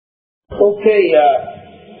Okay,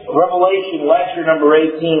 Revelation, lecture number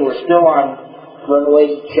 18. We're still on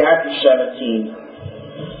Revelation chapter 17.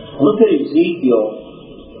 Look at Ezekiel.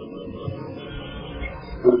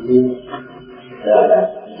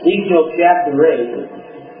 Ezekiel chapter 8.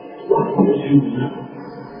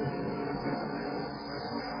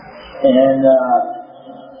 And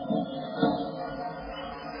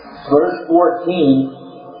verse 14.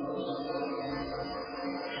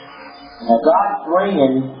 Now God's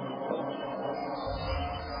bringing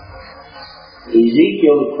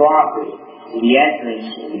Ezekiel the prophet to the entrance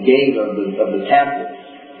of the gate of the temple.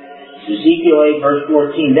 Ezekiel 8 verse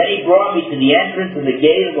 14. Then he brought me to the entrance of the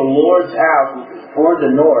gate of the Lord's house, which was toward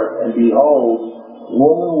the north, and behold, a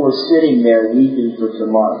woman was sitting there weeping for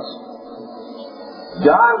some months.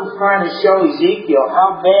 God was trying to show Ezekiel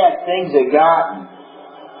how bad things had gotten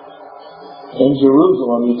in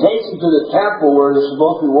Jerusalem. He takes him to the temple where they're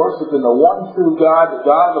supposed to be worshiping the one true God, the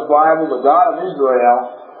God of the Bible, the God of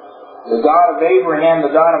Israel, the God of Abraham, the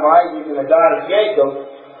God of Isaac, and the God of Jacob.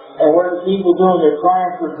 And what are the people doing? They're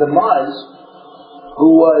crying for Tammuz,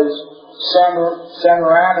 who was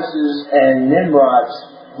Semiramis' and Nimrod's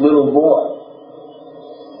little boy.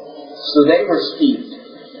 So they were steeped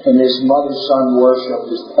in this mother-son worship,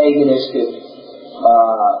 this paganistic,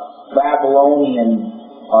 Babylonian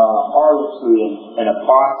harlotry and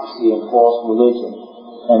apostasy and false religion.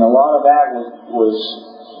 And a lot of that was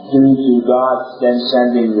due to God then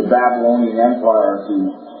sending the Babylonian Empire to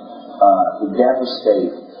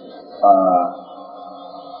devastate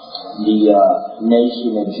the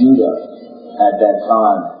nation of Judah at that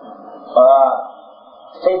time.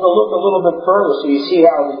 Take a look a little bit further so you see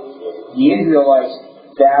how the Israelites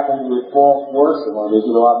dabbled with false worship. Well, they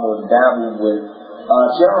did a lot more than dabbling with.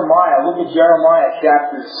 Jeremiah, look at Jeremiah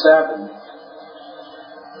chapter 7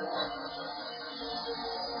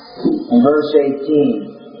 and verse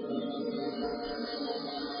 18.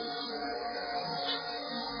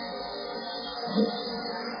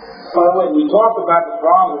 By the way, we talked about the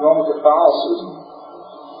problem with Roman Catholicism.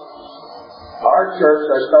 Our church,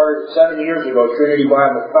 I started 7 years ago, Trinity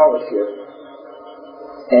Bible Fellowship.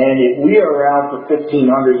 And if we are around for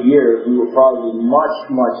 1,500 years, we will probably be much,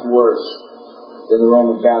 much worse than the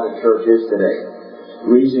Roman Catholic Church is today.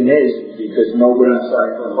 The reason is because nobody's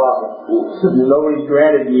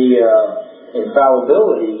granted the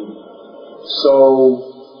infallibility. So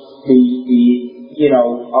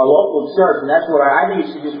our local church, and that's what I think it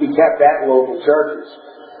should just be kept at local churches.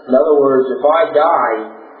 In other words, if I die,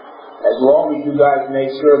 as long as you guys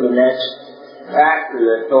make sure the next pastor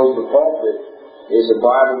that fills the pulpit is a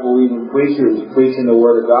Bible-believing preacher who's preaching the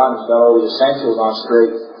Word of God and has got all the essentials on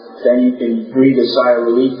straight, then you can breathe a sigh of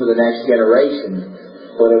relief for the next generation.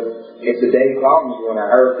 But if the day comes when a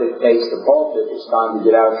heretic takes the pulpit, it's time to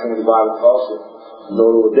get out of Trinity Bible Fellowship and go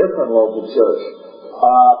to a different local church.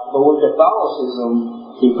 But with Catholicism,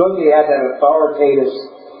 because they had that authoritative,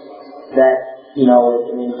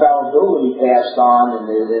 infallibility passed on,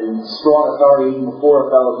 and strong authority even before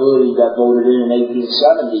infallibility got voted in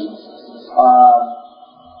 1870,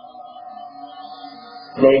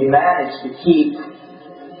 they managed to keep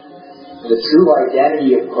the true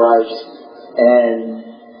identity of Christ and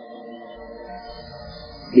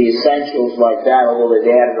the essentials like that, although they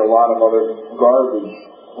added a lot of other garbage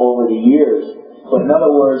over the years. But in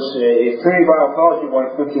other words, if Trinity Bible Fellowship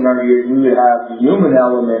went 1,500 years, we would have the human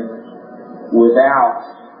element without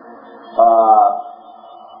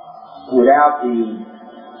the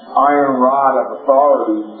iron rod of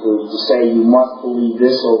authority to say you must believe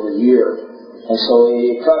this over here. And so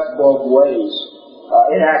it cuts both ways.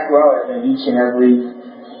 In actuality, I think each and every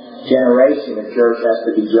generation the church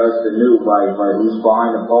has to be judged anew by who's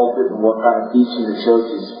behind the pulpit and what kind of teaching the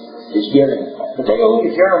church is giving. But take a look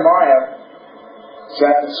at Jeremiah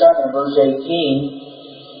chapter 7, verse 18.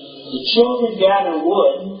 The children gather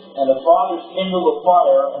wood, and the fathers kindle a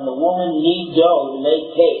fire, and the woman knead dough to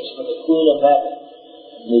make cakes for the Queen of Heaven.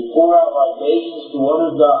 And they pour out libations to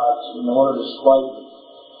other gods in order to spite them.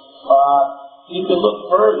 You can look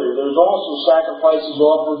further. There's also sacrifices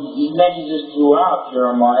offered. He mentions this throughout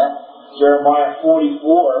Jeremiah. Jeremiah 44,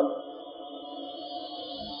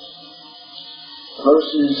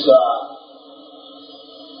 verses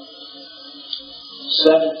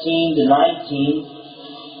 17 to 19.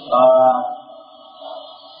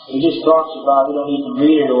 He just talks about, we don't need to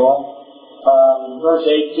read it all. In verse 18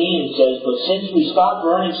 it says, but since we stopped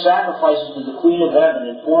burning sacrifices to the Queen of Heaven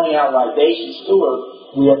and pouring out libations to her,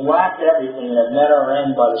 we have lacked everything and have met our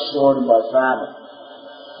end by the sword and by famine.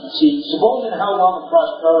 See, supposing how long the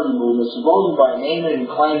prosperity movement, supposing by naming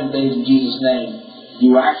and claiming things in Jesus' name,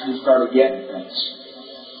 you actually started getting things.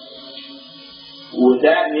 would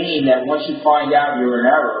that mean that once you find out you're in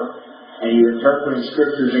error and you're interpreting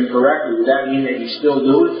scriptures incorrectly, would that mean that you still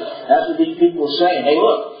do it? That's what these people are saying. Hey,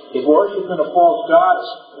 look, if worshiping a false god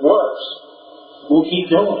works, we'll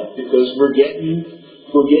keep doing it because we're getting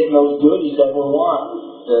those goodies that we want.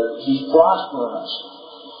 He's prospering us.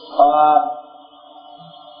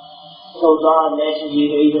 Goes on and mentions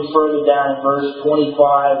even further down in verse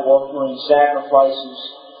 25, offering sacrifices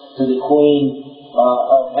to the Queen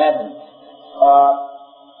of Heaven.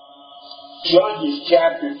 Judges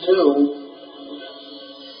chapter 2.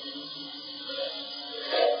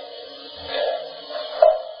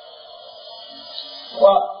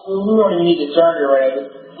 Well, we don't even need to turn to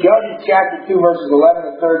it. Judges chapter 2, verses 11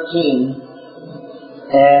 and 13,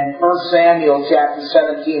 and 1 Samuel chapter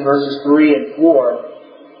 17, verses 3 and 4,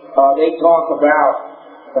 they talk about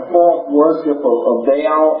the false worship of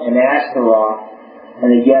Baal and Ashtaroth.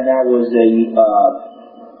 And again, that was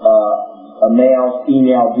a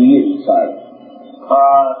male-female deity type.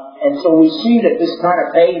 And so we see that this kind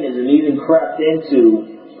of paganism even crept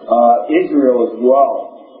into Israel as well.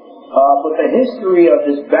 But the history of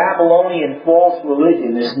this Babylonian false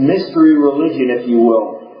religion, this mystery religion, if you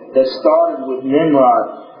will, that started with Nimrod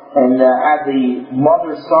and had the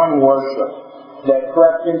mother-son worship that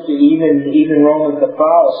crept into even Roman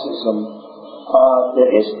Catholicism, the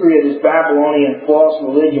history of this Babylonian false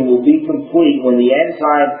religion will be complete when the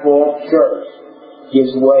end-time false church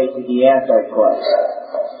gives way to the Antichrist.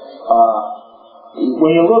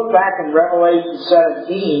 When you look back in Revelation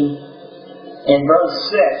 17, in verse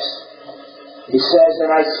 6, it says,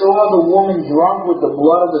 "And I saw the woman drunk with the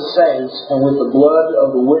blood of the saints and with the blood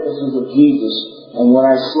of the witnesses of Jesus. And when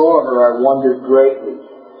I saw her, I wondered greatly."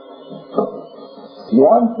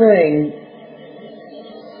 One thing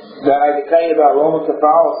that I can tell you about Roman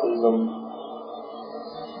Catholicism,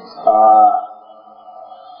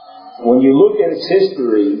 when you look at its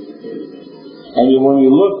history, and when you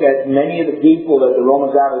look at many of the people that the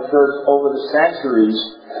Roman Catholic Church over the centuries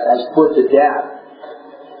has put to death,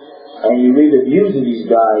 and you read the views of these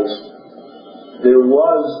guys, there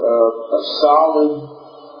was a solid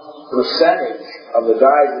percentage of the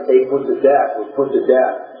guys that they put to death were put to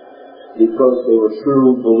death because they were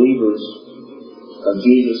true believers of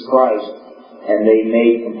Jesus Christ, and they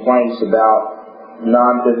made complaints about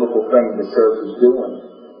non-biblical things the church was doing.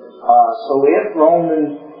 So if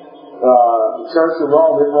the Church of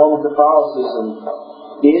Rome, if Roman Catholicism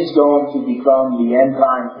is going to become the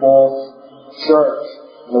end-time false church,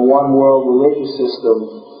 the one-world religious system,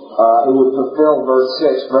 it would fulfill verse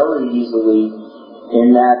 6 very easily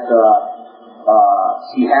in that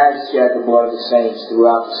she has shed the blood of the saints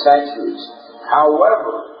throughout the centuries.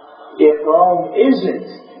 However, if Rome isn't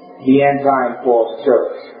the end-time false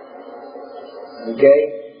church, okay,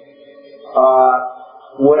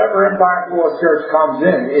 whatever end-time false church comes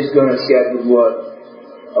in is going to shed the blood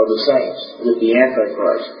of the saints with the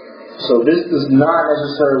Antichrist. So this does not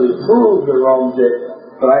necessarily prove that Rome did,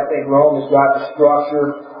 but I think Rome has got the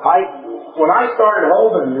structure. When I started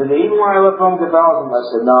holding it, even when I left Roman Catholicism, I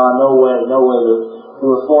said, no way, the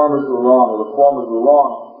reformers were wrong.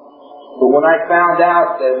 But when I found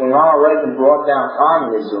out that when Ronald Reagan brought down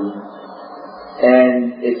communism,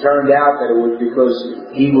 and it turned out that it was because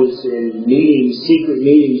he was in secret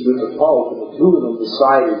meetings with the Pope, and the two of them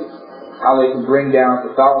decided how they can bring down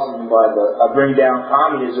Catholicism bring down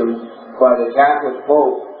communism by the Catholic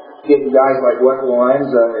Pope, getting guys like Lech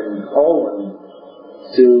Walesa in Poland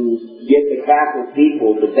to get the Catholic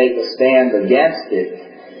people to take a stand against it,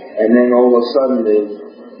 and then all of a sudden the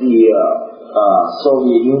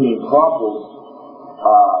Soviet Union crumbled.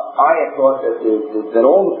 I had thought that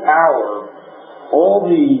all the power, all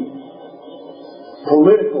the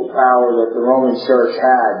political power that the Roman Church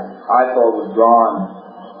had, I thought was gone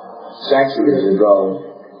centuries ago,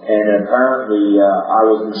 and apparently I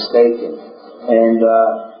was mistaken. And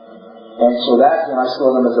so that's when I saw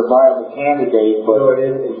them as a viable candidate. But so it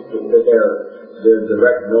is that their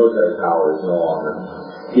direct military power is no longer.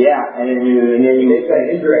 Yeah, and then you say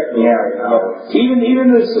indirect military power.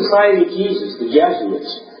 Even the Society of Jesus, the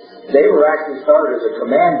Jesuits, they were actually started as a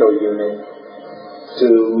commando unit to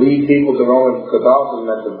lead people to Roman Catholicism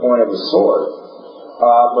at the point of a sword.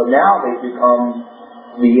 But now they've become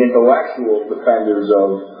the intellectual defenders of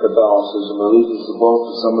Catholicism, or at least it's supposed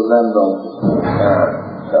to. Some of them don't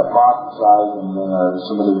apostatize, and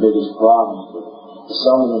some of the biggest problems. But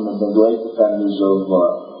some of them have been great defenders of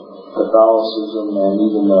Catholicism and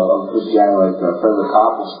even of Christianity, like Frederick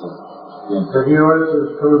Copleston. Yeah. Have you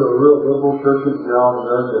noticed some of the real liberal churches now in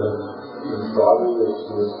America is probably the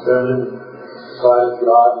defending side of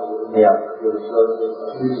God? Yeah. There's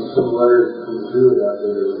some similarities to do that.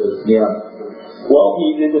 Yeah. Well,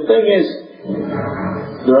 the thing is,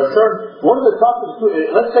 there are certain, one of the toughest,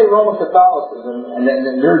 let's say Roman Catholicism, and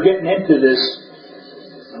then they're getting into this,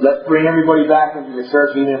 let's bring everybody back into the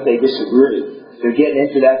church even if they disagree. They're getting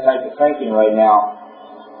into that type of thinking right now.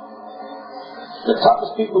 The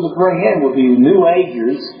toughest people to bring in would be New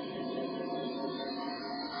Agers,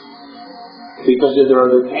 because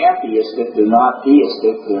they're pantheistic, they're not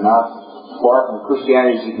theistic, they're not far from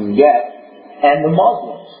Christianity as you can get, and the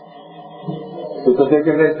Muslims, because they're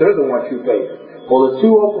convinced they're the one true faith. Well, the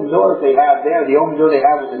two open doors they have there, the open door they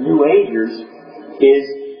have with the New Agers, is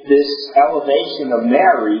this elevation of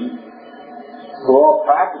Mary, for all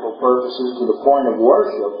practical purposes, to the point of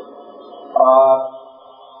worship.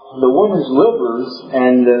 The woman's livers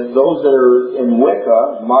and those that are in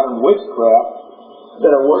Wicca, modern witchcraft,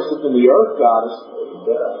 that are worshiping the earth goddess,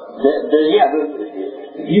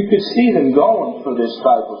 you could see them going for this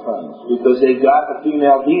type of thing, because they got the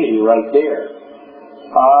female deity right there.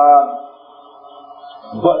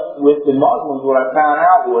 But with the Muslims, what I found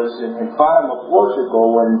out was in Fatima,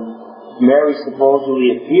 Portugal, when Mary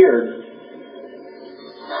supposedly appeared,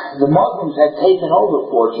 the Muslims had taken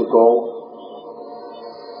over Portugal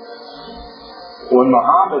when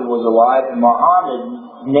Muhammad was alive, and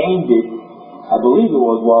Muhammad named it, I believe it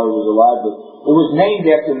was while he was alive, but it was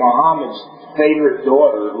named after Muhammad's favorite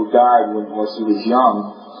daughter who died when she was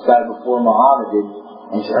young, died before Muhammad did,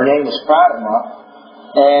 and her name was Fatima,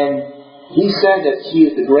 and he said that she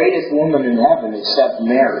is the greatest woman in heaven except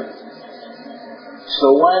Mary. So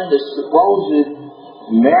when the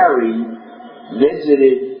supposed Mary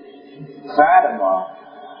visited Fatima,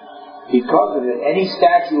 because of it, any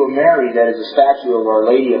statue of Mary that is a statue of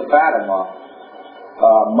Our Lady of Fatima,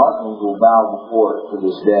 Muslims will bow before it to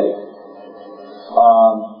this day.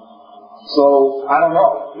 So, I don't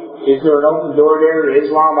know. Is there an open door there to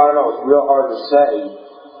Islam? I don't know. It's real hard to say.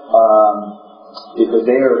 Because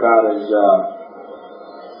they are about as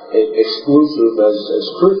exclusive as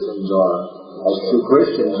Christians are, as true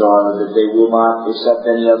Christians are, that they will not accept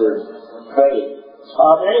any other faith.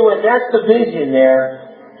 But anyway, that's the vision there.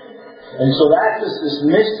 And so that's just this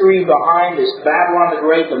mystery behind this Babylon the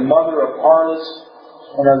Great, the mother of harlots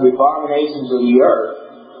and of the abominations of the earth.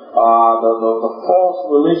 The false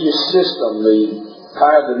religious system, the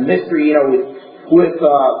kind of the mystery, with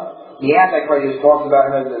the Antichrist is talking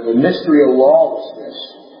about the mystery of lawlessness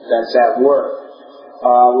that's at work.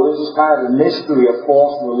 This is kind of the mystery of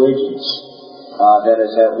false religions that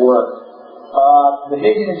is at work. The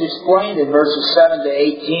vision is explained in verses 7 to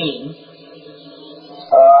 18.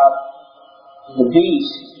 The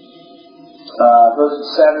beast, verses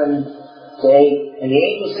 7 to 8. And the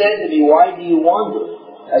angel said to me, "Why do you wonder?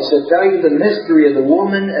 I shall tell you the mystery of the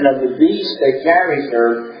woman and of the beast that carries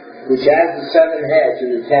her, which has the 7 heads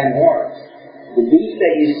and the 10 horns. The beast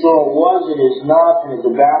that you saw was and is not, and is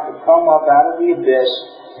about to come up out of the abyss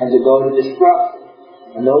and to go to destruction.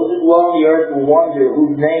 And those that dwell on the earth will wonder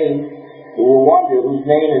whose name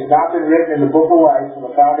has not been written in the book of life from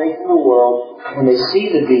the foundation of the world, when they see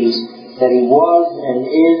the beast, that he was and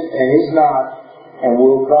is not and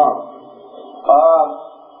will come."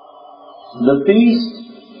 The beast,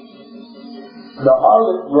 the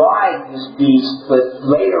harlot rides this beast, but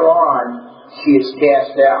later on she is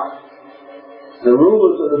cast out. The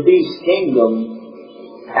rulers of the beast's kingdom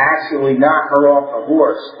actually knock her off her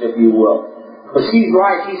horse, if you will. But she's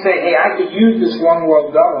right. She's saying, "Hey, I could use this one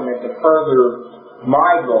world government to further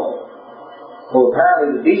my goal." Well,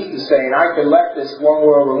 apparently the beast is saying, "I can let this one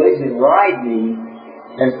world religion ride me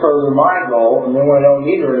and further my goal, and then when I don't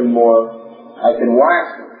need her anymore, I can wax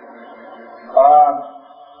her."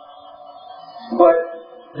 But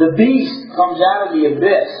the beast comes out of the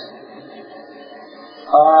abyss.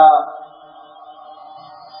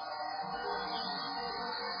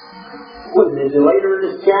 Is it later in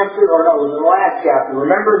this chapter? Or no, it was in the last chapter.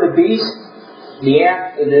 Remember the beast?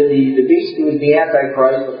 The beast who is the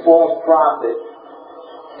Antichrist, the false prophet,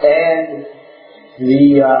 and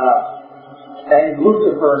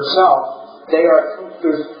Lucifer himself.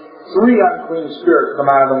 There's 3 unclean spirits come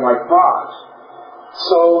out of them like frogs.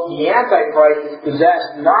 So the Antichrist is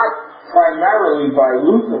possessed not primarily by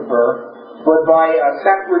Lucifer, but by a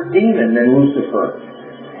separate demon than Lucifer.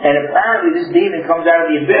 And apparently this demon comes out of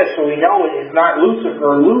the abyss, so we know it's not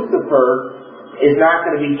Lucifer. Lucifer is not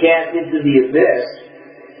going to be cast into the abyss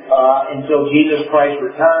until Jesus Christ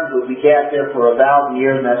returns. Will be cast there for 1,000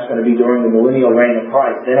 years, and that's going to be during the millennial reign of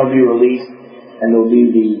Christ. Then he'll be released, and there'll be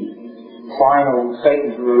the final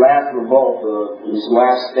Satan's last revolt, his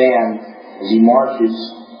last stand, as he marches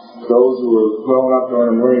those who are grown up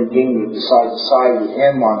during the millennial kingdom decide to side with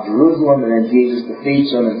him on Jerusalem, and then Jesus defeats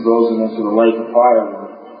them and throws them into the lake of fire.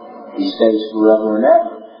 He stays forever and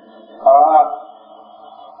ever.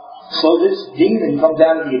 So this demon comes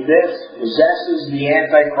out of the abyss, possesses the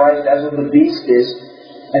Antichrist as of the beast is,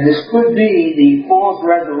 and this could be the false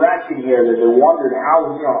resurrection here that they wondered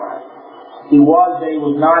how, he was, then he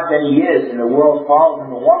was not, then he is, and the world follows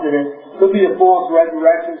him and wondered it. Could be the false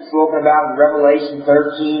resurrection spoken about in Revelation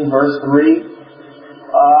 13, verse 3.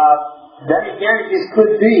 Then again, it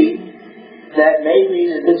could be that maybe,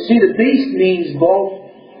 the beast means both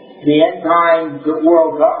the end-time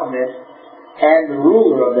world government and the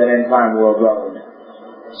ruler of that end-time world government.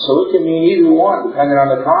 So it can mean either one, depending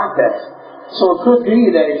on the context. So it could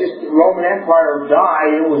be that the Roman Empire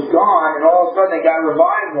died, it was gone, and all of a sudden they got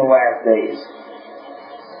revived in the last days.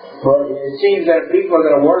 But it seems that people are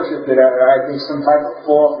going to worship it, I think, some type of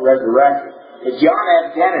false resurrection. If John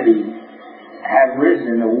F. Kennedy had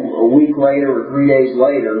risen a week later or 3 days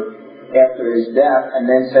later after his death and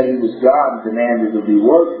then said he was God and demanded to be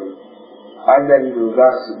worshipped, I bet he would have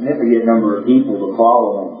got a significant number of people to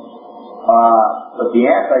follow him. But the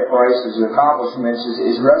Antichrist, his accomplishments,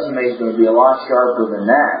 his resume is going to be a lot sharper than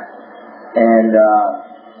that. And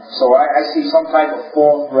so I see some type of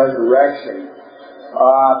false resurrection.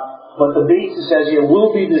 But the beast, it says here,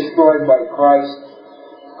 will be destroyed by Christ,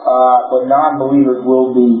 but non-believers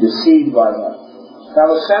will be deceived by him. Now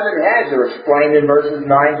the 7 heads are explained in verses 9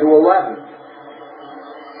 to 11.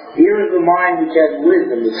 Here is the mind which has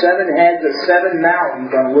wisdom. The 7 heads are 7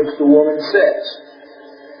 mountains on which the woman sits.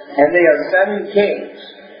 And they are 7 kings.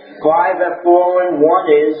 5 have fallen,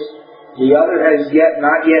 1 is, the other has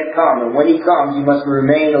not yet come. And when he comes, he must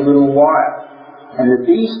remain a little while. And the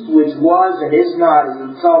beast which was and is not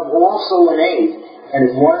is himself also an 8, and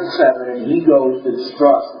is 1/7, and he goes to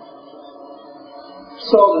destruction.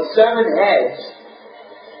 So the 7 heads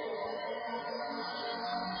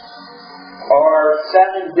are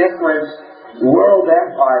 7 different world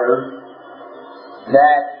empires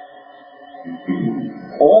that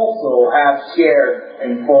also have shared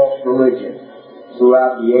in false religion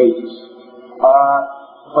throughout the ages.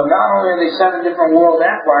 But not only are they 7 different world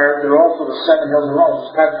empires, they're also the 7 hills of Rome.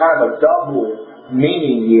 It's kind of a double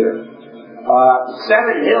meaning here. The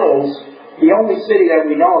 7 hills, the only city that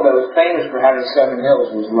we know that was famous for having 7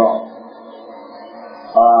 hills was Rome.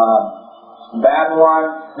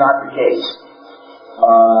 Babylon, not the case.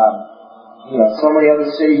 So many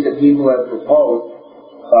other cities that people have proposed.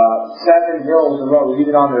 7 hills in Rome,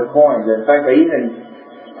 even on their coins. In fact, I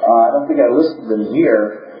don't think I listed them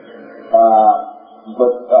here,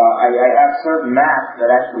 but I have certain maps that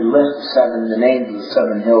actually list the names of the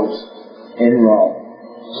 7 hills in Rome.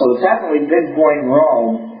 So it's definitely pinpointing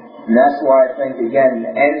Rome, and that's why I think, again,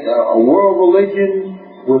 a world religion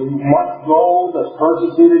with much gold that's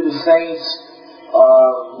persecuted the saints,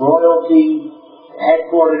 royalty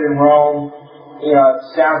headquartered in Rome, it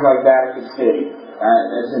sounds like Vatican City.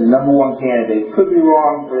 That's the number 1 candidate. Could be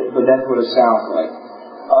wrong, but that's what it sounds like.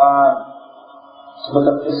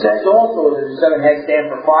 But it says also that the 7 heads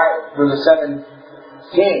stand for the 7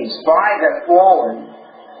 kings. 5 have fallen.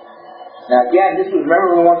 Now again,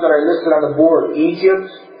 remember the ones that I listed on the board.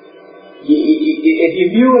 Egypt. If you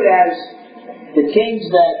view it as the kings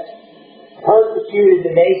that persecuted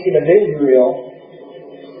the nation of Israel,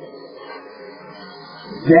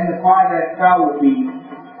 then the 5 that fell would be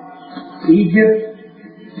Egypt,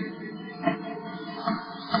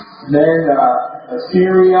 then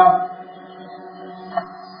Assyria,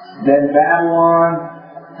 then Babylon,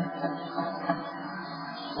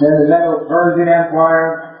 then the Medo-Persian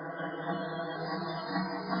Empire,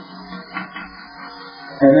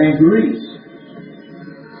 and then Greece.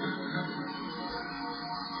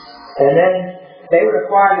 And then they were the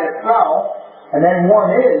 5 that fell, and then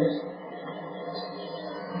 1 is,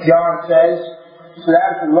 John says, so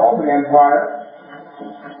that's the Roman Empire.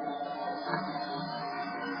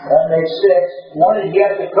 That makes 6. 1 is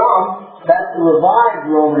yet to come. That's the revived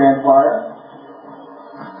Roman Empire,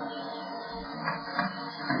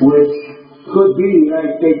 which could be the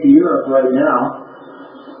United States of Europe right now.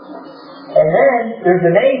 And then there's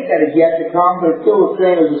an 8 that is yet to come, but it's still the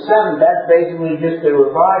same as the 7. That's basically just the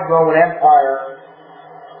revived Roman Empire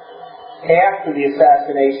after the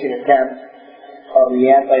assassination attempt of the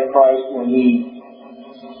Antichrist, when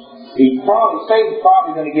Satan's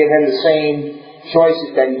probably going to give him the same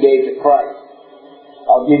choices that he gave to Christ.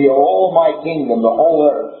 I'll give you all my kingdom, the whole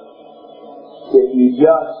earth, if you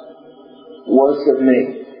just worship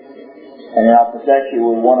me. And I'll protect you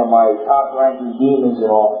with one of my top-ranking demons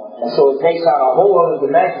and all. And so it takes on a whole other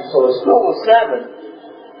dimension. So it's still the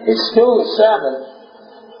 7. It's still the 7.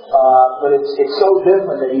 But it's so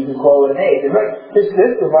different that you can call it an 8. This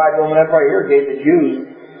revived Roman Empire here gave the Jews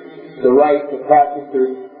the right to practice their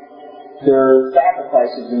their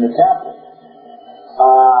sacrifices in the temple.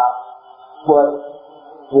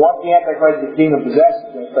 But once the Antichrist is demon-possessed,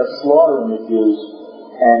 he's going to start slaughtering the Jews,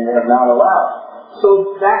 and they're not allowed.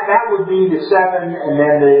 So that would be the 7, and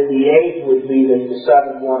then the 8 would be the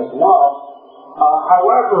 7th one as well.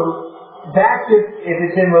 However, that's if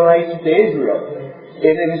it's in relation to Israel.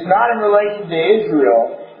 If it's not in relation to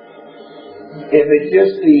Israel, if it's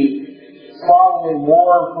just the following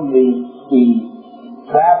more from the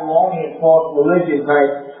Babylonian false religion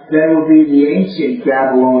type, then it would be the ancient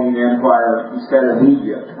Babylonian Empire instead of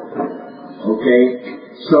Egypt. Okay?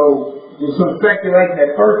 So, there's some speculation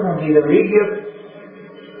that first one was either Egypt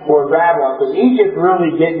or Babylon, because Egypt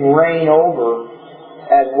really didn't reign over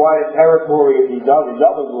as wide a territory as these others.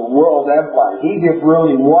 Others were world empires. Egypt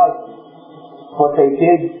really wasn't, but they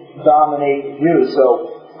did dominate the Jews.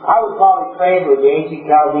 So, I would probably favor the ancient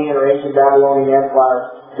Chaldean or ancient Babylonian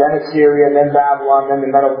Empire, then Assyria, then Babylon, then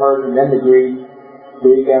the Medo-Persian, then the Greek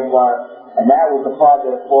Empire, and that was the part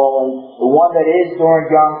that had fallen. The one that is during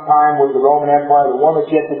John's time was the Roman Empire. The one that's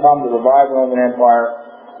yet to come, the revived Roman Empire.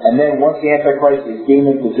 And then once the Antichrist is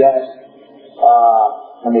demon-possessed,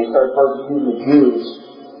 and they start persecuting the Jews,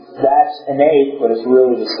 that's an 8, but it's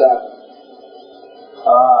really the 7th.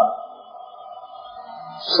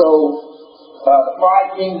 The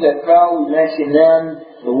 5 kings that fell, we mentioned them.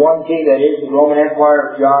 The one king that is the Roman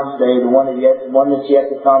Empire of John's day, the one that's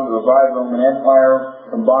yet to come, the revived Roman Empire,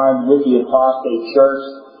 combined with the apostate church.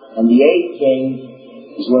 And the 8th king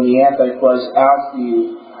is when the Antichrist outs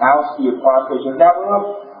the apostate church. Now,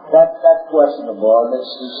 that's questionable.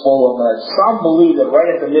 That's just full of that. Some believe that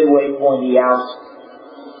right at the midway point he outs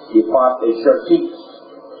the apostate church. He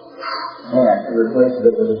replaces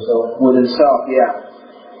it with himself. With himself, yeah.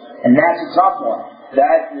 And that's a tough one.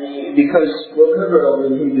 Because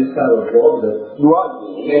he just kind of absorbed it.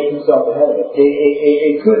 He makes himself ahead of it.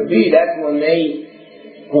 It could be that's when he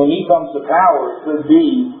comes to power. It could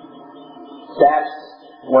be that's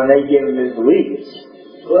when they give him his allegiance.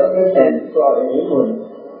 Well, and saw in England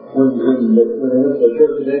when the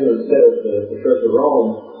Church of England said the Church of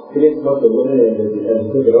Rome, he didn't come to win it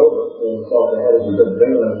and took it over and himself ahead of England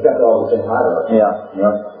and kept all the same title. Yeah.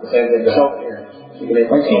 The same thing that happened here. See,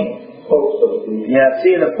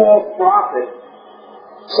 the false prophet,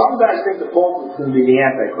 some guys think the Pope is going to be the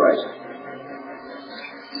Antichrist.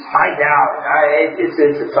 I doubt it.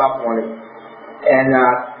 It's a tough one. And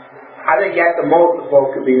I think at the most the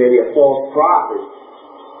Pope could be maybe a false prophet.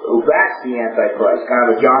 That's the Antichrist,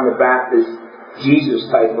 kind of a John the Baptist, Jesus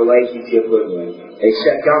type relationship with him.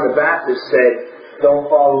 Except John the Baptist said, don't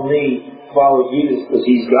follow me, follow Jesus because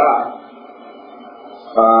he's God.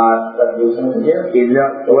 But I think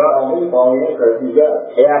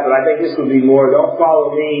this would be more, don't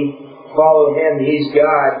follow me, follow him, he's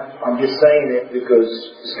God. I'm just saying it because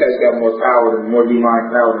this guy's got more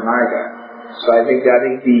demonic power than I got. So I think it's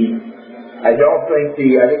going to be... That wouldn't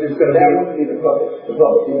be the public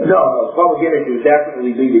image. No, the public image would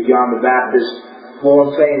definitely be the John the Baptist. All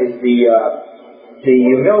I'm saying is the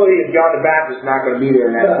humility of John the Baptist is not going to be there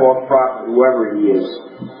in that false prophet, whoever he is.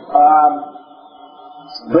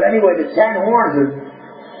 But anyway, the 10 horns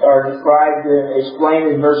are described and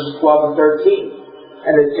explained in verses 12 and 13.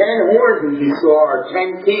 And the 10 horns, as you saw, are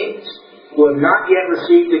 10 kings who have not yet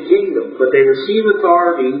received the kingdom, but they receive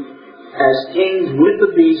authority as kings with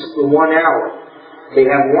the beast for 1 hour. They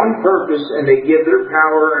have one purpose, and they give their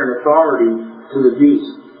power and authority to the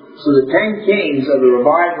beast. So the 10 kings of the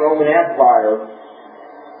revived Roman Empire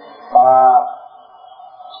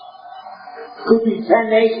could be 10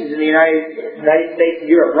 nations in the United States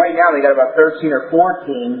and Europe. Right now they got about 13 or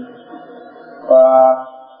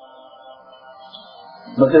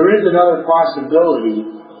 14. But there is another possibility.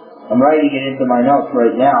 I'm writing it into my notes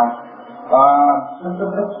right now.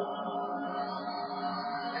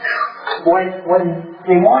 When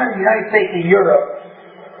they wanted the United States and Europe,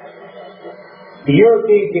 the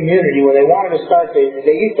European community, when they wanted to start, they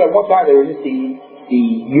used to, at one time, there was just the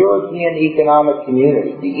European Economic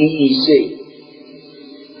Community, the EEC.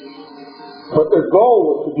 But their goal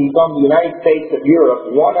was to become the United States of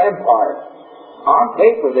Europe, one empire. On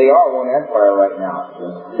paper, they are one empire right now.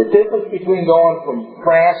 The difference between going from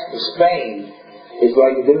France to Spain is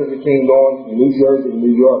like the difference between going from New Jersey to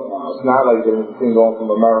New York now. It's not like the difference between going from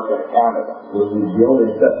America to Canada. The only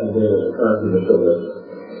exception there is the currency to show that.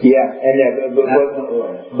 Yeah,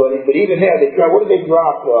 but even there, what did they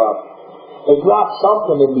drop? They dropped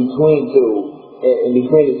something in between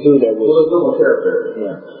the two that was... Well, there's no more tariff barriers.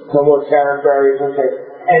 Yeah. No more tariff barriers, okay.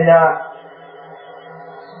 And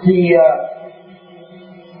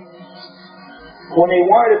when they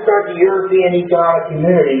wanted to start the European Economic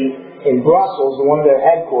Community, in Brussels, one of their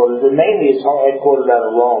headquarters, and mainly it's headquartered out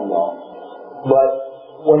of Rome, though. But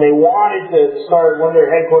when they wanted to start one of their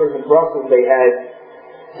headquarters in Brussels, they had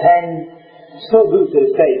 10, still do to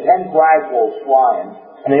this day, 10 flagpoles flying,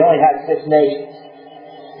 and they only had 6 nations.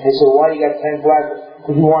 They said, why do you got 10 flagpoles?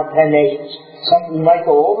 Because we want 10 nations. We might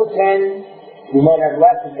go over 10, we might have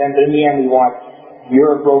less than 10, but in the end we want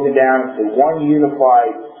Europe broken down into one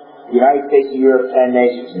unified United States of Europe, 10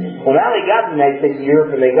 nations. Well, now they got the United States of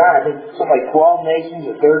Europe, and they got, I think, something like 12 nations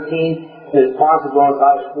or 13. There's possibly going as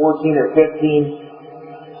high as 14 or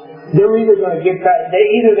 15. They're either going to get that,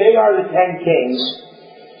 either they are the 10 kings,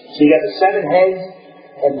 so you got the 7 heads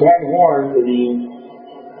and 10 horns of the,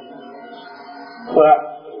 well,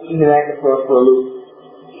 even that for a loop.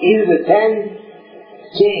 Either the 10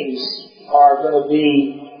 kings are going to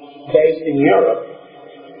be based in Europe,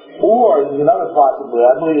 or there's another possibility.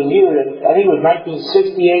 I believe I think it was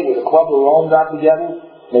 1968 where the Club of Rome got together.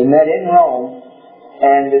 They met in Rome,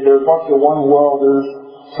 and there were a bunch of one-worlders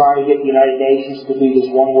trying to get the United Nations to be this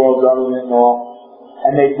one-world government and all.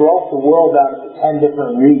 And they broke the world down into 10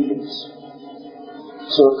 different regions.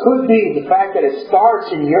 So it could be the fact that it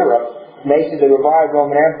starts in Europe makes it the revived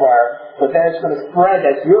Roman Empire, but then it's going to spread,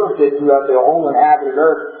 as Europe did, throughout the whole inhabited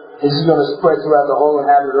earth. This is going to spread throughout the whole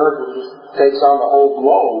inhabited earth, which takes on the whole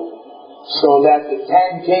globe, so that the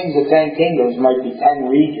 10 kings of 10 kingdoms might be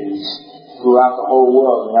 10 regions throughout the whole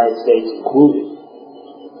world, the United States included.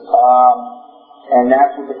 And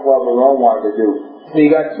that's what the Club of Rome wanted to do. So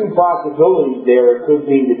you got 2 possibilities there. It could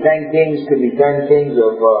be the 10 kings could be 10 kings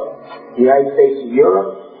of the United States of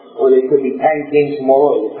Europe, or they could be 10 kings from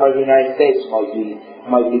all over. The President of the United States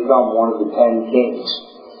might become one of the 10 kings.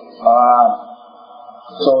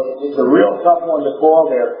 So it's a real tough one to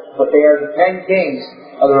call there, but they are the 10 kings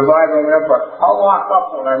of the revived Roman Empire. I'll lock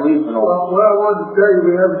up when I leave the North. Well, what I wanted to tell you,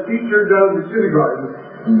 we have a teacher down at the kindergarten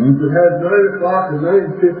that has 9 o'clock and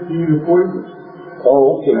 9:15 appointments.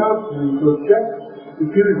 Oh, okay. So check the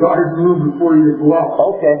kindergarten room before you go out.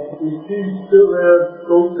 Okay. If she's still there,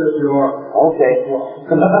 don't set your alarm. Okay.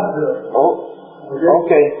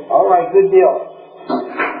 Okay. All right, good deal.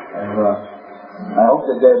 And, I hope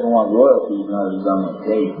that doesn't want royalties now that he's on my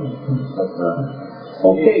tape.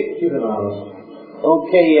 Okay.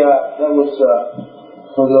 Okay, that was,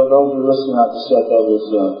 for those who are listening out the set, that was,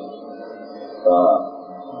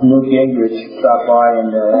 Newt Gingrich stopped by and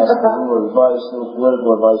asked for a little advice, a little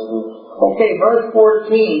political advice. Okay, verse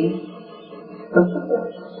 14.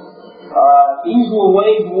 These will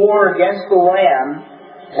wage war against the Lamb.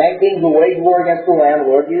 10 kings will wage war against the Lamb,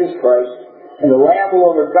 Lord Jesus Christ. And the Lamb will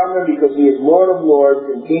overcome them because he is Lord of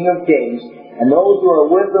lords and King of kings. And those who are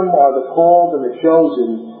with him are the called and the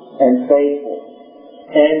chosen and faithful.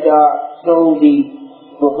 And so the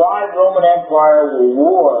revived Roman Empire will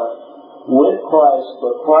war with Christ,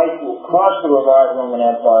 but Christ will crush the revived Roman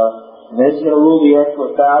Empire. And this is going to rule the earth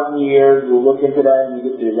for 1,000 years. We'll look into that when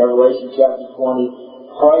we get to Revelation chapter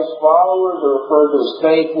 20. Christ's followers are referred to as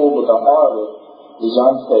faithful, but the harlot is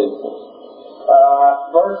unfaithful.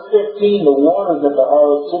 Verse 15, the waters that the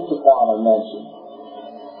harlot sits upon are mentioned.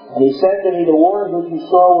 And he said to me, the waters which you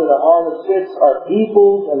saw where the harlot sits are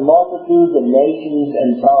peoples and multitudes and nations and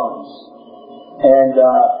tongues. And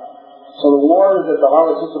so the waters that the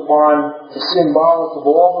harlot sits upon is symbolic of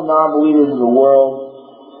all the non-believers of the world.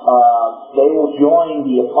 They will join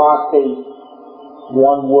the apostate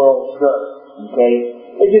one world church. Okay?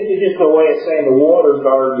 It's just a way of saying the waters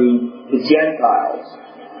are the Gentiles,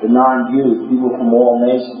 the non-Jews, people from all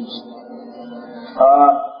nations.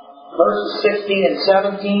 Verses 16 and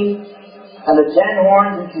 17, and the 10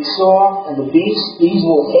 horns which you saw, and the beast, these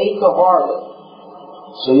will hate the harlot.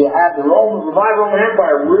 So you have the revived Roman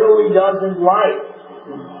Empire really doesn't like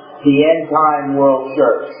the end-time world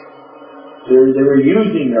church. They were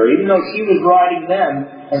using her, even though she was riding them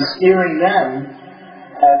and steering them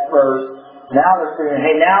at first. Now they're figuring,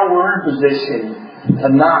 hey, now we're in position to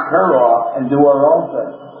knock her off and do our own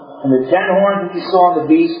thing. And the 10 horns that you saw on the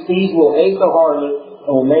beast, these will hate the harlot,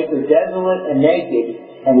 and will make her desolate and naked,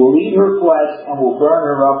 and will eat her flesh, and will burn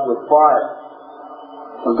her up with fire.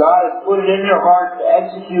 For God has put it in their hearts to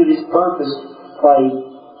execute his purpose by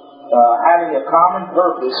having a common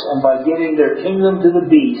purpose, and by giving their kingdom to the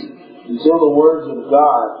beast, until the words of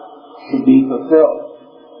God should be fulfilled.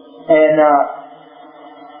 And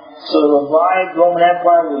so the revived Roman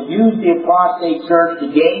Empire will use the apostate church to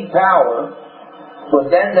gain power, but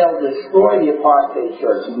then they'll destroy the apostate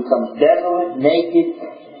church. It becomes desolate, naked,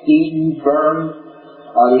 eaten, burned.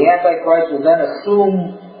 The Antichrist will then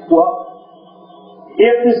assume, well,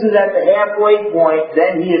 if this is at the halfway point,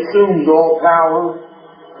 then he assumes all power.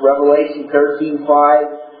 Revelation 13:5.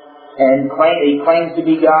 and he claims to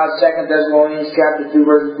be God, 2 Thessalonians chapter 2,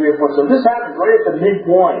 verses 3 or 4. So this happens right at the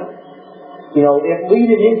midpoint. You know, if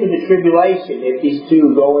leading into the tribulation, if these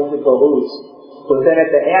two go into cahoots, but then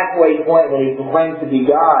at the halfway point when he claims to be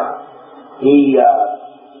God, he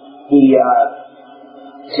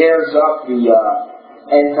tears up the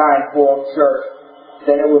end-time false church,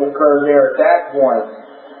 then it would occur there at that point.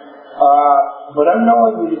 But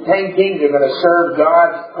unknowingly, the 10 kings are going to serve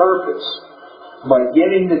God's purpose by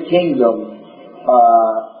giving the kingdom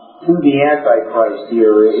to the Antichrist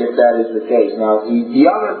here, if that is the case. Now, the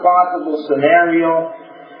other possible scenario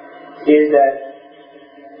is that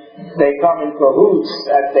they come in cahoots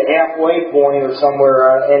at the halfway point or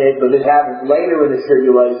somewhere, but it happens later in the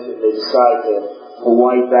tribulation. They decide to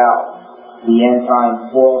wipe out the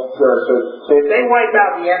end-time false church. So if they wipe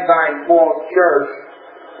out the end-time false church,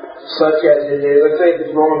 such as, let's say if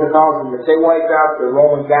it's Roman Catholicism, if they wipe out the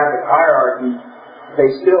Roman Catholic hierarchy, they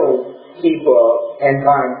still keep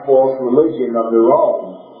end-time false religion of their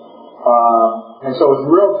own. And so it's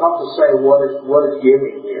real tough to say what is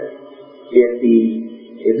giving here.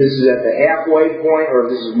 If this is at the halfway point or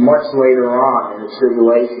if this is much later on in the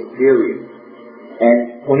tribulation period.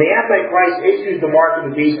 And when the Antichrist issues the mark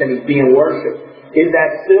of the beast and he's being worshipped, is that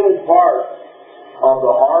still part of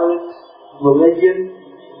the harlot's religion?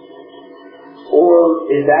 Or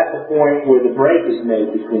is that the point where the break is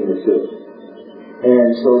made between the two?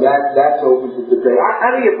 And so that's open to debate.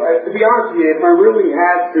 To be honest with you, if I really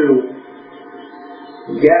had to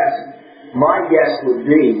guess, my guess would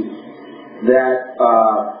be that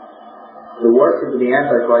the worship of the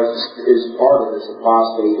Antichrist is part of this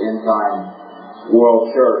apostate end-time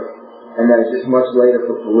world church, and that it's just much later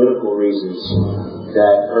for political reasons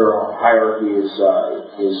that her hierarchy is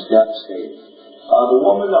devastated. The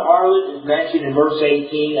woman, the harlot, is mentioned in verse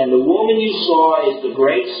 18, and the woman you saw is the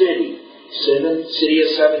great city, city of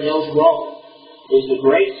 7 hills, Rome, is the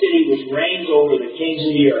great city which reigns over the kings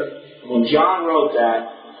of the earth. When John wrote that,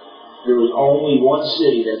 there was only one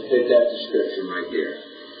city that fit that description right there,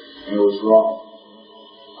 and it was Rome.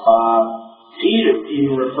 Peter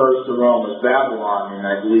even refers to Rome as Babylon in,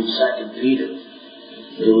 I believe, 2 Peter.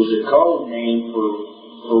 It was a code name for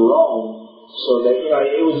Rome, so that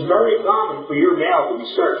it was very common for your mail to be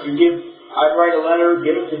searched. I'd write a letter,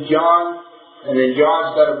 give it to John, and then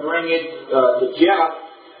John's got to bring it to Jeff.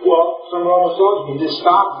 Well, some Roman soldier can just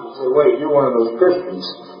stop you and say, "Wait, you're one of those Christians."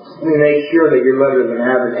 Let me make sure that your letter doesn't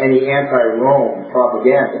have any anti-Rome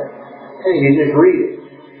propaganda. And you just read it.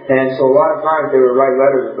 And so a lot of times they would write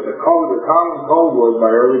letters, but the common code word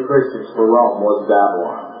by early Christians for Rome was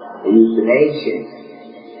Babylon. They used an ancient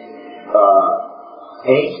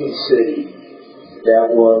city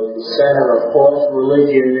that was the center of false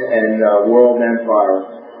religion and world empire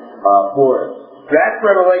for it. That's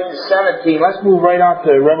Revelation 17. Let's move right on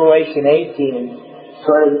to Revelation 18 and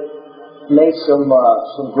try to make some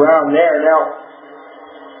ground there. Now,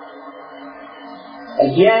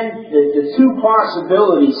 again, the two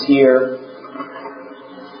possibilities here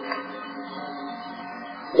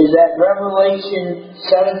is that Revelation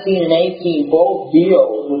 17 and 18 both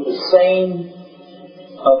deal with the same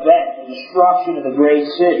event, the destruction of the great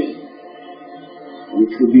city,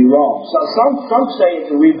 which would be Rome. So some say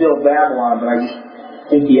it's a rebuilt Babylon, but I just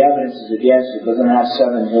think the evidence is against it. It doesn't have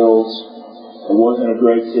 7 hills. It wasn't a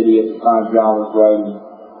great city at the time John was writing.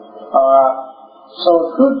 So it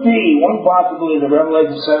could be, one possibility is that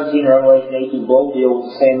Revelation 17 and Revelation 18 both deal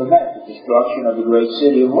with the same event, the destruction of the great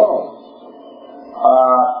city of Rome,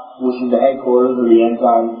 which is the headquarters of the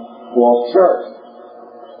end-time false church.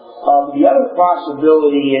 The other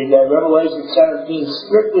possibility is that Revelation 17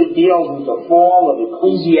 strictly deals with the fall of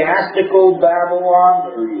ecclesiastical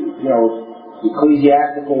Babylon, or,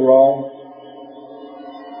 ecclesiastical Rome,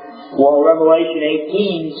 while Revelation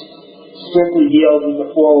 18 strictly deals with the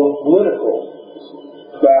fall of political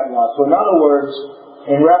Babylon. So in other words,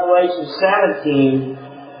 in Revelation 17,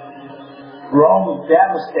 Rome was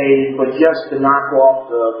devastated, but just to knock off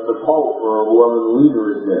the Pope or whoever the leader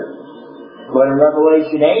is there. But in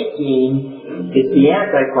Revelation 18, it's the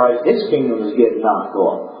Antichrist, his kingdom is getting knocked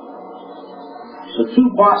off. So two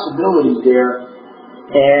possibilities there,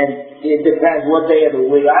 and it depends what day of the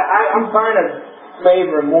week. I'm kind of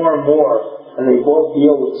favoring more and more, and they both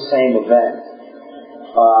deal with the same event.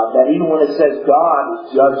 That even when it says God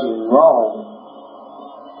is judging Rome,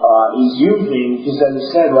 he's using, just as he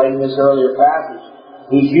said right in this earlier passage,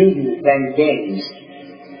 he's using the 10 kings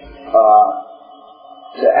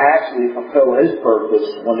to actually fulfill his purpose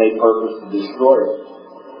when they purpose to destroy it.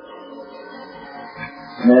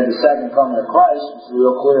 And then at the second coming of Christ, it's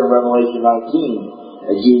real clear in Revelation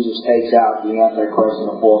 19 that Jesus takes out the Antichrist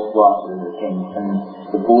and the false prophet and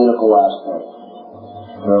the political aspect.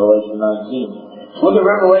 Revelation 19. Look at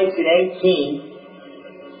Revelation 18.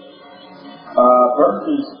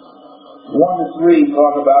 Verses 1 to 3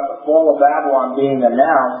 talk about the fall of Babylon being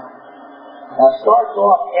announced. Now it starts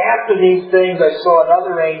off, after these things I saw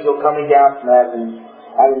another angel coming down from heaven,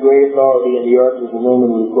 having great authority, and the earth was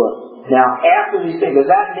illumined with blood. Now after these things,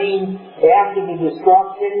 does that mean after the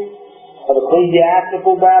destruction of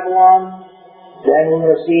ecclesiastical Babylon, then we're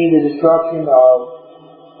going to see the destruction of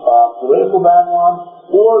political Babylon?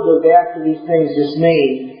 Or does after these things just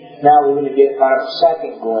mean now we're going to get kind of a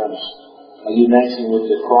second glimpse, as you mentioned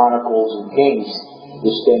with the Chronicles and Kings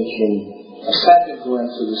distinction, a second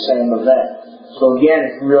glimpse of the same event? So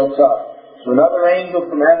again, it's real tough. So another angel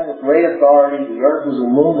from heaven with great authority, the earth was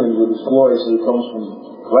illumined with his glory, so he comes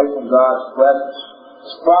right from God's presence.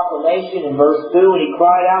 His proclamation in verse 2, and he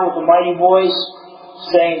cried out with a mighty voice,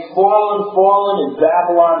 saying, Fallen, fallen is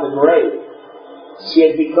Babylon the Great. She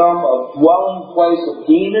has become a dwelling place of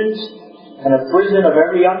demons, and a prison of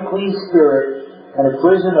every unclean spirit, and a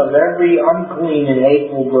prison of every unclean and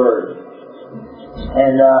hateful bird.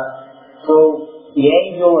 And so the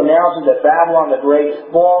angel announces that Babylon the Great is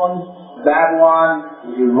fallen. Babylon,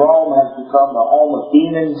 which in Rome, has become the home of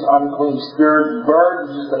demons, unclean spirits.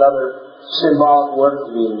 Birds is just another symbolic word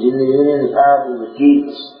for demons. Even in the parable of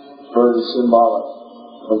Jesus, bird is symbolic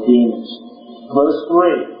of demons. Verse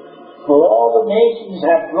 3. For all the nations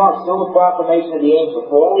have drunk, still the proclamation of the angel,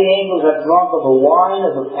 for all the angels have drunk of the wine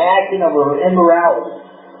of the passion of her immorality.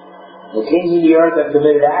 The kings of the earth have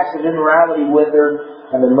committed acts of immorality with her,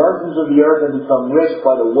 and the merchants of the earth have become rich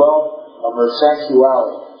by the wealth of her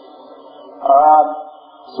sensuality.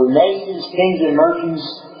 So nations, kings, and merchants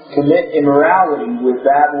commit immorality with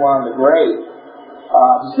Babylon the Great.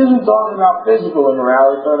 This isn't talking about physical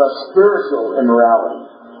immorality, it's talking about spiritual immorality.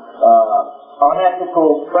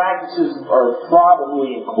 Unethical practices are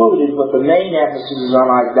probably included, but the main emphasis is on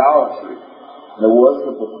idolatry and the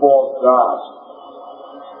worship of false gods.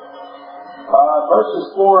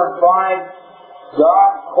 Verses 4 and 5,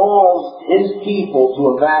 God calls His people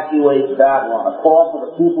to evacuate Babylon. A call for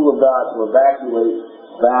the people of God to evacuate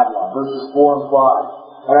Babylon. Verses 4 and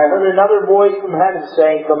 5. And I heard another voice from heaven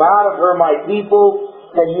saying, Come out of her, my people,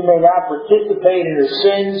 that you may not participate in her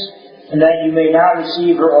sins, and that you may not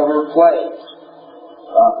receive her of her plagues.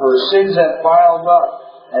 For her sins have piled up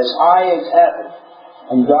as high as heaven,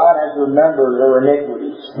 and God has remembered her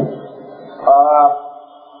iniquities.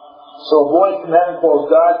 So a voice from heaven calls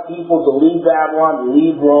God's people to leave Babylon, to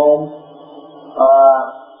leave Rome.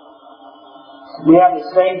 We have the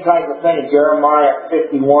same type of thing in Jeremiah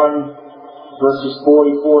 51, verses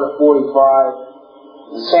 44 to 45.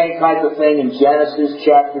 The same type of thing in Genesis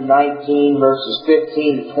chapter 19, verses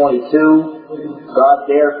 15 to 22. God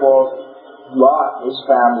there calls Lot, his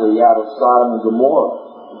family, out of Sodom and Gomorrah.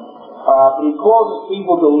 But He calls His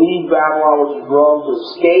people to leave Babylon, which is Rome, to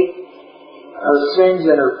escape her sins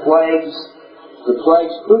and her plagues. The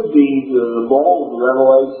plagues could be the bowl of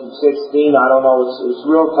Revelation 16. I don't know. It's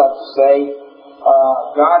real tough to say.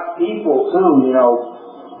 God's people, too,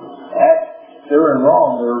 they're in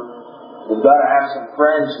Rome. They've got to have some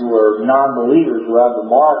friends who are non-believers who have the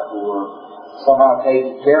mark, who are somehow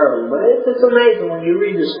taking care of them. But it's amazing when you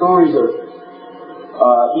read the stories of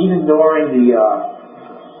even during the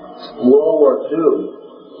World War II,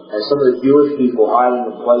 and some of the Jewish people hiding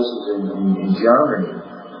in places in Germany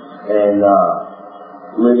and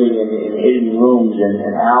living in hidden rooms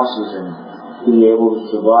and houses and being able to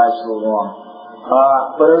survive so long.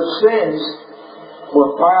 But her sins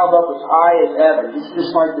were piled up as high as heaven. It's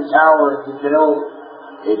just like the Tower of Babel.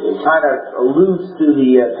 It kind of alludes to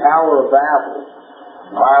the Tower of Babel,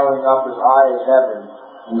 piling up as high as heaven.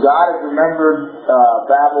 And God has remembered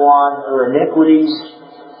Babylon, her iniquities,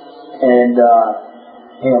 and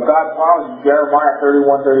God promised in Jeremiah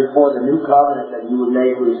 31:34 the new covenant that He would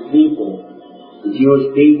make with His people, the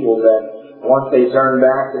Jewish people, that once they turn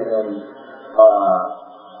back to Him,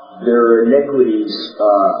 their iniquities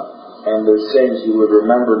and their sins He would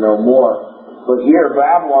remember no more. But here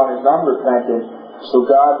Babylon is unrepentant, so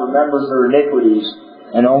God remembers her iniquities,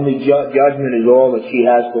 and only judgment is all that she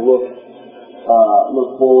has to look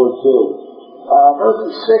forward to.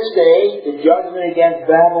 Verses 6 to 8, the judgment against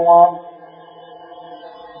Babylon.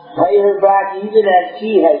 Pay her back even as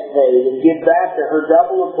she has paid, and give back to her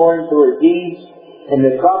double according to her deeds, and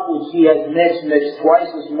the cup which she has mixed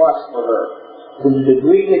twice as much for her. To the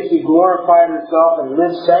degree that she glorified herself and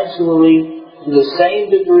lived sensually, to the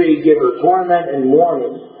same degree give her torment and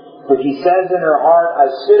mourning. For she says in her heart, I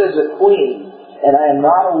sit as a queen, and I am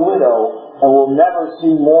not a widow, and will never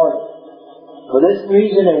see mourning. For this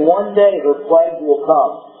reason in one day her plagues will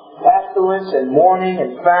come. pestilence and mourning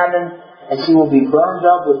and famine, and she will be burned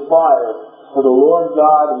up with fire, for the Lord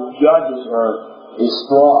God who judges her is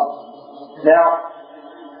strong. Now,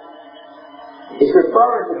 it's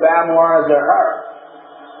referring to Babylon as a her.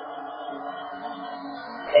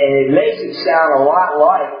 And it makes it sound a lot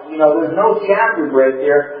like, there's no chapter break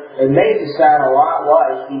there. It makes it sound a lot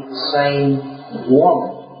like he's the same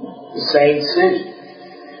woman, the same city.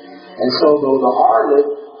 And so the harlot,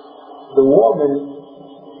 the woman,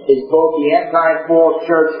 is both the anti-fall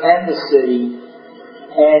church and the city.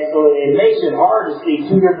 And so it makes it hard to see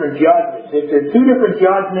two different judgments. If there's two different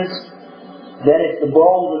judgments, then it's the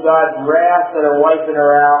bowls of God's wrath that are wiping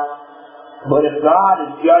her out. But if God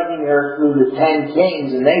is judging her through the 10 kings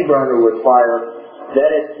and they burn her with fire, then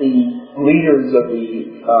it's the leaders of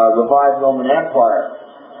the revived Roman Empire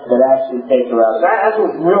that actually take her out. That's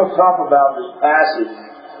what's real tough about this passage.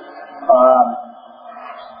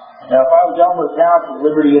 Now, if I was Elmer Towns from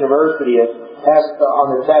Liberty University, on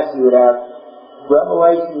the text you would have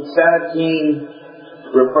Revelation 17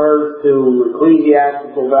 refers to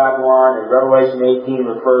ecclesiastical Babylon, and Revelation 18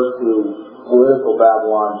 refers to political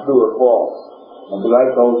Babylon, true or false. And because I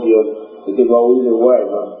told you it could go either way,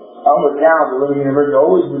 but Elmer Towns at Liberty University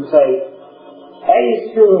always would say, A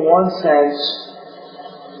is true in one sense,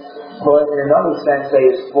 but in another sense A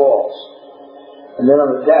is false. And then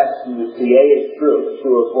on the test you would see A is true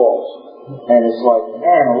or false. And it's like,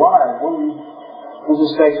 man alive, what's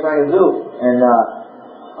this guy trying to do? And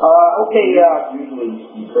usually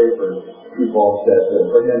you pray for two false tests,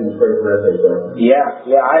 but then you pray for ethics. I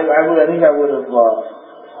think I would have.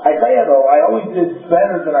 I tell you though, I always did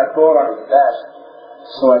better than I thought on the test.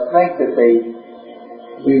 So I think that they.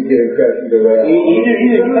 He was giving credit either way. Either he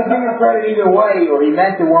was giving credit either way, or he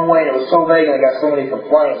meant it one way, and it was so vague, and I got so many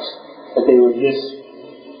complaints that they would just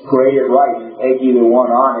grade it right and take either one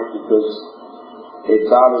on it, because it's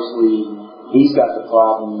obviously he's got the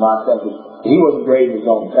problem, not them. He wasn't grading his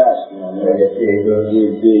own test, He was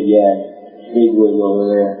big, big wig over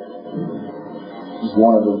there. He's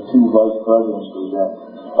one of the two vice presidents for that.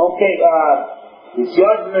 Okay, the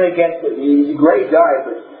judgment against he's a great guy,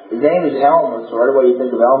 but his name is Elmer, so right away you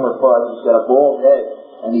think of Elmer Fudd. He's got a bald head,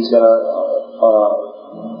 and he's got a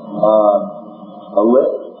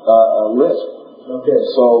lisp. Okay.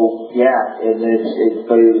 So, it's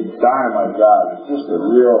a dynamite guy. He's just a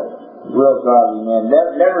real godly man.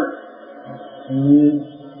 Never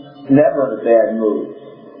in a bad mood.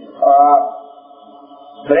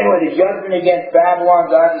 But anyway, the judgment against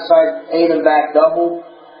Babylon, God decides to pay them back double.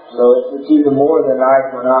 So it's even more than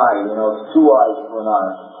eye for an eye. It's 2 eyes for an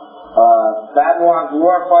eye. Babylon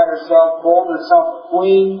glorified herself, called herself a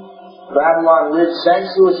queen. Babylon lived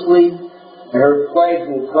sensuously, and her plagues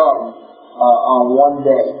will come on one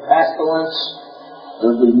day. Pestilence,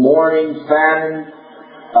 there will be mourning, famine.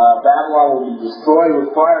 Babylon will be destroyed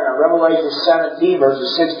with fire. Now, Revelation 17, verses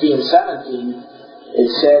 16 and 17, it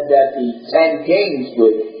said that the 10 kings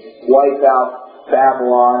would wipe out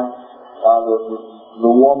Babylon, the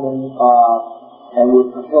woman, and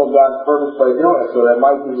would fulfill God's purpose by doing it. So that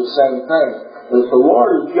might be the same thing. But it's the Lord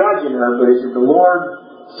who's judging her, but is it the Lord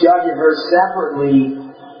judging her separately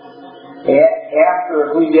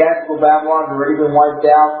after ecclesiastical Babylon's already been wiped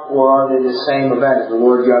out, or are they the same event? Is the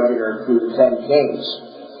Lord judging her through the 10 kings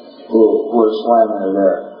who are slamming her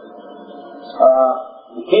there?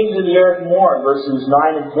 The kings of the earth mourn, verses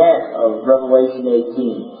 9 and 10 of Revelation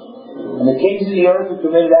 18. And the kings of the earth who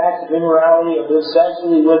committed acts of immorality and lived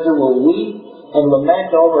sensually with her will weep and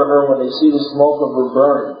lament over her when they see the smoke of her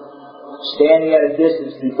burning, standing at a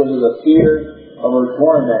distance because of the fear of her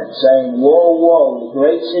torment, saying, Woe, woe, the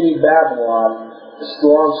great city Babylon, the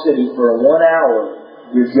strong city, for in 1 hour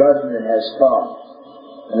your judgment has come.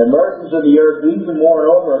 And the merchants of the earth weep and mourn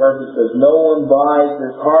over her because no one buys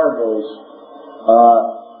their cargoes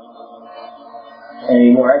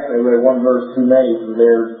anymore. Actually, I read one verse too many from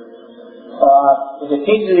there. The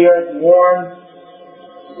kings of the earth mourn.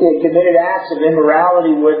 They committed acts of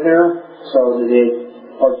immorality with her, so that they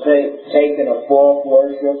partaken of false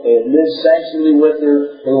worship. They had lived sensually with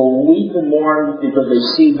her. They will weep and mourn because they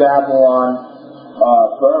see Babylon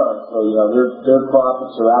burn. So, their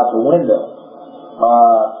profits are out the window.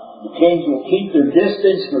 The kings will keep their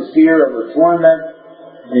distance for fear of her torment.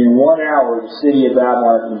 And in 1 hour, the city of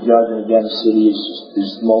Babylon, if judgment against the city, is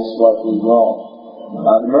most likely wrong.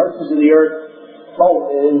 The merchants of the earth,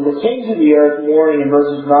 and the kings of the earth mourning in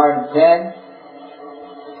verses 9 and 10.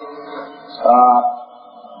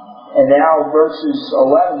 And now verses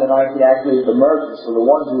 11 to 19 actually is the merchants. So the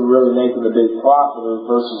ones who are really making the big profit are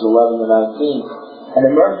verses 11 to 19. And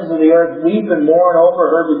the merchants of the earth weep and mourn over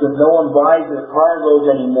her because no one buys their cargoes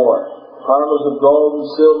anymore. cargoes of gold and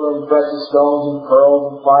silver and precious stones and pearls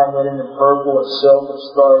and fine linen and purple and silk and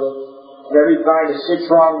scarlet, and every kind of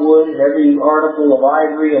citron wood, and every article of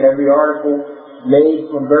ivory, and every article made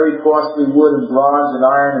from very costly wood and bronze and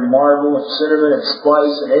iron and marble and cinnamon and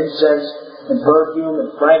spice and incense and perfume and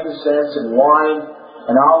frankincense and wine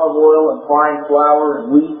and olive oil and fine flour and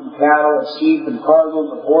wheat and cattle and sheep and cargoes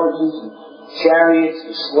and horses and chariots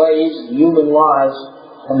and slaves and human lives,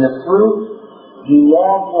 and the fruit you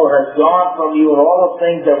long for has gone from you, and all the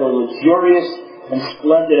things that were luxurious and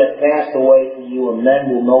splendid have passed away from you, and men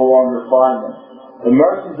will no longer find them. The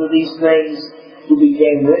merchants of these things who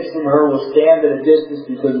became rich from her will stand at a distance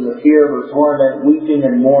because of the fear of her torment, weeping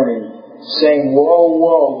and mourning, saying, Woe,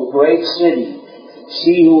 woe, the great city!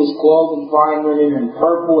 She who was clothed in fine linen and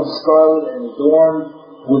purple and scarlet and adorned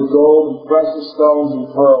with gold and precious stones and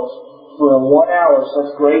pearls. For in 1 hour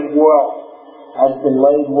such great wealth has been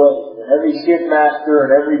laid waste. And every shipmaster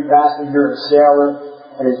and every passenger and sailor,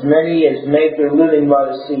 and as many as make their living by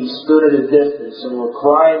the sea, stood at a distance and were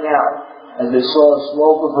crying out as they saw the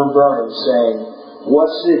smoke of her burning, saying, What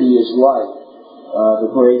city is like the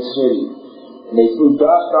great city? And they threw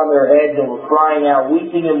dust on their heads and were crying out,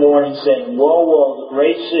 weeping and mourning, saying, Woe, woe, the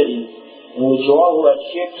great city, in which all who had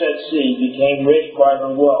ships at sea became rich by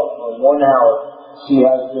her wealth. For in 1 hour she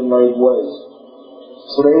has been laid waste.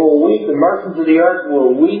 So they will weep, the merchants of the earth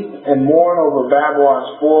will weep and mourn over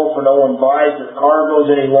Babylon's fall, for no one buys their cargoes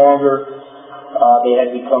any longer. They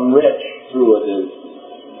had become rich through it.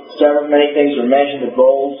 Many things are mentioned: the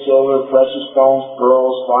gold, silver, precious stones,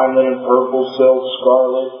 pearls, fine linen, purple, silk,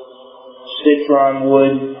 scarlet, citron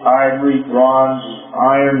wood, ivory, bronze,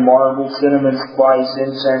 iron, marble, cinnamon, spice,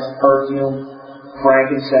 incense, perfume,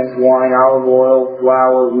 frankincense, wine, olive oil,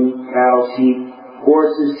 flour, wheat, cattle, sheep,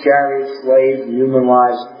 horses, chariots, slaves, and human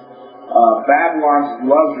lives. Babylon's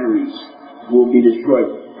luxuries will be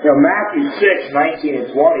destroyed. Matthew 6:19 and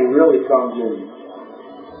 20 really comes in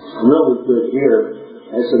really good here.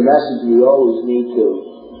 It's a message we always need to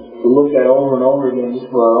look at over and over again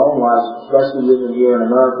just for our own lives, especially living here in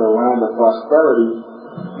America around the prosperity.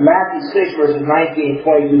 Matthew 6 verses 19 and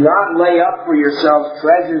 20, Do not lay up for yourselves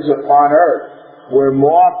treasures upon earth, where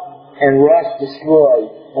moth and rust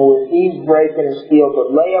destroy, and where thieves break in and steal,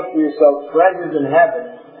 but lay up for yourselves treasures in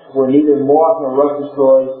heaven, where neither moth nor rust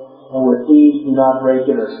destroys, and where thieves do not break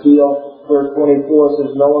in or steal. Verse 24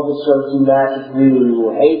 says, No one can serve two masters, for either he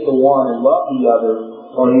will hate the one and love the other,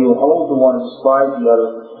 or he will hold the one and despise the other.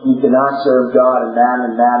 You cannot serve God and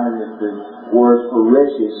mammon. Mammon is the word for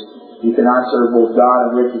riches. You cannot serve both God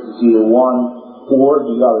and riches. It's either one or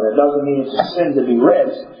the other. That doesn't mean it's a sin to be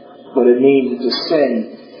rich, but it means it's a sin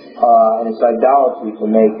and it's idolatry to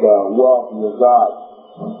make wealth your God.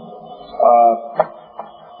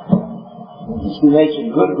 We made some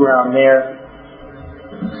good ground there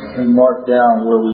and mark down where we